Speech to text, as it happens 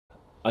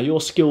Are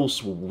your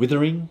skills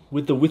withering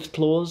with the with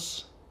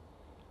clause?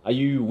 Are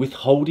you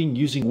withholding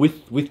using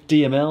with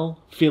DML?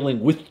 Feeling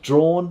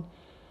withdrawn?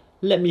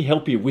 Let me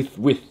help you with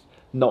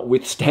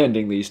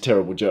notwithstanding these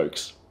terrible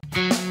jokes.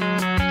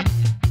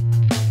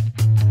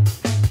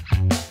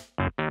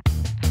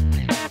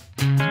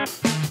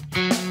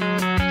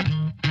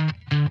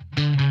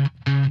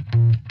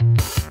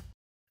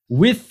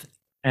 With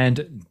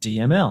and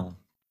DML.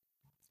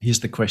 Here's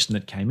the question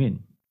that came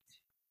in.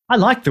 I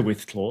like the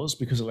with clause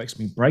because it lets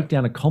me break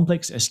down a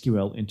complex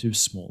SQL into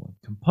smaller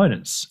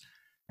components.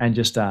 And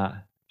just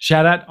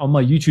shout out on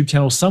my YouTube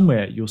channel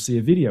somewhere, you'll see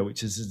a video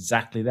which is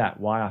exactly that,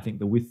 why I think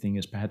the with thing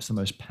is perhaps the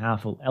most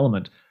powerful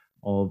element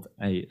of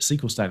a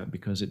SQL statement,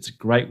 because it's a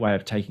great way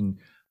of taking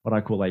what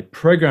I call a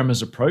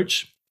programmer's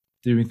approach,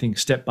 doing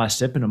things step by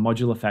step in a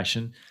modular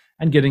fashion,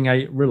 and getting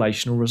a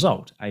relational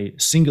result, a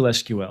single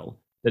SQL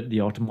that the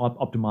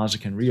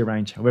optimizer can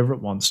rearrange however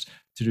it wants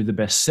to do the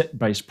best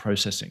set-based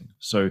processing.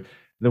 So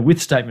the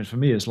with statement for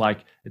me is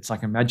like, it's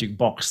like a magic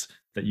box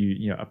that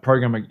a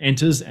programmer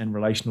enters and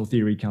relational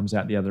theory comes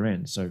out the other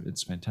end. So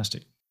it's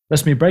fantastic.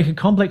 Lets me break a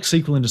complex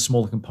SQL into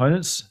smaller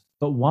components,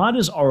 but why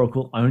does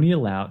Oracle only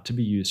allow it to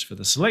be used for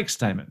the select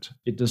statement?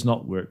 It does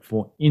not work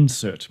for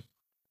insert.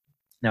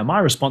 Now, my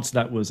response to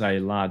that was a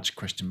large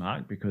question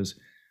mark, because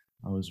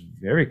I was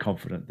very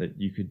confident that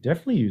you could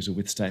definitely use a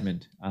with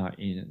statement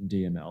in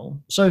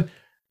DML. So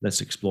let's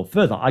explore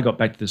further. I got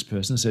back to this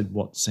person and said,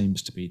 what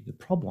seems to be the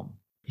problem?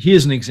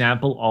 Here's an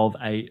example of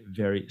a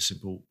very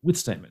simple with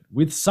statement.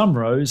 With some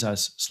rows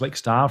as select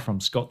star from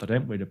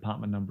Scott.emp where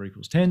department number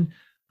equals 10,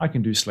 I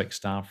can do select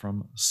star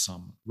from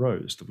some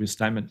rows. The with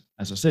statement,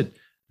 as I said,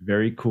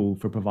 very cool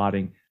for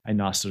providing a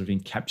nice sort of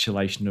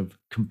encapsulation of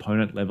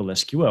component level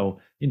SQL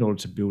in order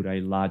to build a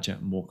larger,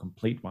 more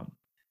complete one.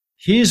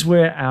 Here's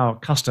where our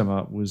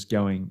customer was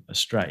going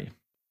astray.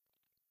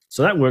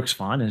 So that works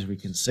fine, as we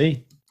can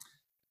see.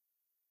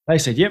 They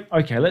said, yep,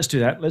 okay, let's do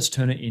that. Let's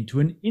turn it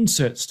into an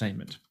insert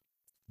statement.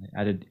 They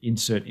added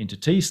insert into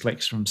T,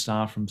 selects from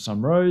star from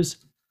some rows.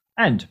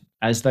 And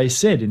as they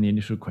said in the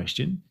initial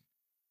question,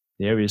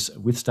 there is a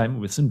with statement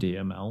with some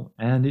DML,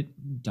 and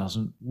it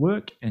doesn't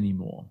work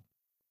anymore.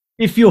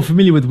 If you're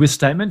familiar with with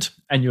statement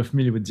and you're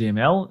familiar with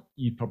DML,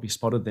 you probably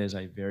spotted there's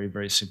a very,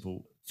 very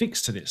simple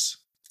fix to this.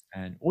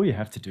 And all you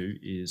have to do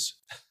is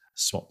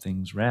swap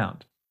things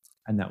around,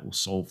 and that will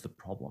solve the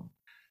problem.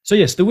 So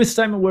yes, the with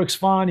statement works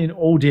fine in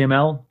all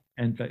DML,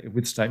 and the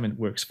with statement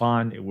works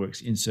fine. It works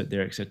insert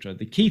there, etc.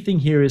 The key thing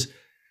here is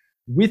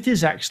with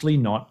is actually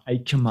not a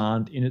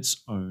command in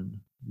its own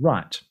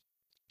right.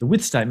 The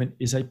with statement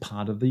is a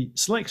part of the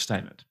select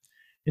statement.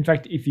 In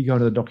fact, if you go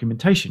to the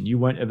documentation, you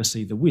won't ever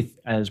see the with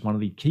as one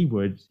of the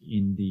keywords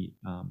in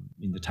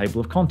the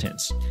table of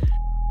contents.